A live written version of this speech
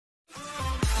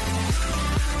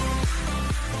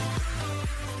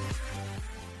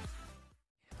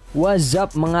What's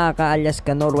up mga kaalyas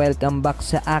kanor, welcome back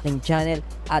sa aking channel.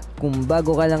 At kung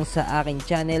bago ka lang sa aking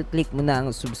channel, click mo na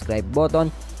ang subscribe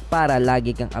button para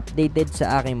lagi kang updated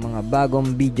sa aking mga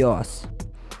bagong videos.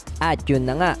 At yun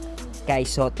na nga, kay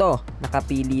Sotto,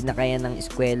 nakapili na kaya ng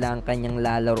eskwela ang kanyang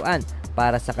lalaruan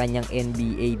para sa kanyang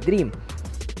NBA dream.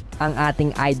 Ang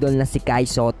ating idol na si Kai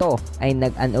Sotto ay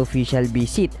nag-unofficial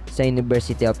visit sa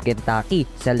University of Kentucky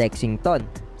sa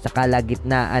Lexington sa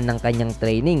kalagitnaan ng kanyang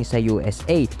training sa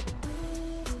USA.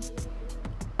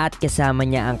 At kasama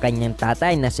niya ang kanyang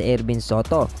tatay na si Ervin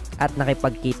Sotto at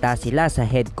nakipagkita sila sa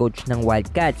head coach ng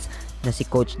Wildcats na si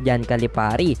Coach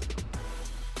Ncaa.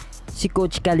 Si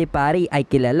Coach Calipari ay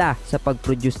kilala sa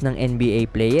pag-produce ng NBA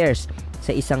players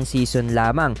sa isang season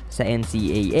lamang sa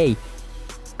NCAA.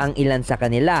 Ang ilan sa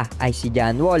kanila ay si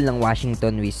John Wall ng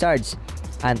Washington Wizards,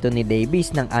 Anthony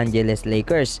Davis ng Angeles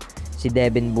Lakers, si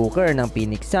Devin Booker ng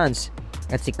Phoenix Suns,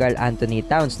 at si Karl Anthony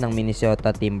Towns ng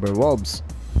Minnesota Timberwolves.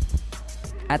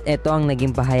 At ito ang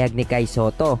naging pahayag ni Kai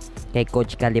Sotto kay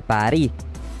Coach Calipari.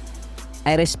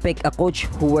 I respect a coach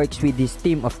who works with his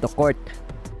team off the court.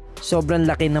 Sobrang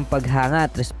laki ng paghanga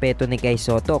at respeto ni Kai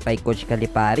Sotto kay Coach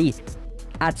Calipari.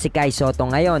 At si Kai Sotto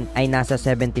ngayon ay nasa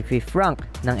 75th rank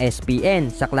ng ESPN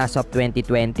sa class of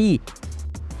 2020.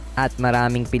 At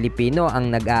maraming Pilipino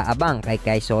ang nag-aabang kay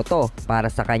Kai Sotto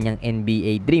para sa kanyang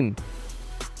NBA dream.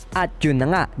 At yun na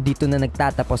nga, dito na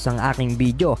nagtatapos ang aking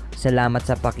video. Salamat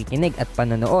sa pakikinig at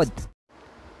panonood.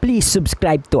 Please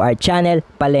subscribe to our channel,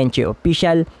 Ncaa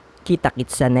Official.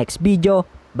 Kita-kits sa next video.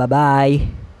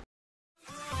 Bye-bye!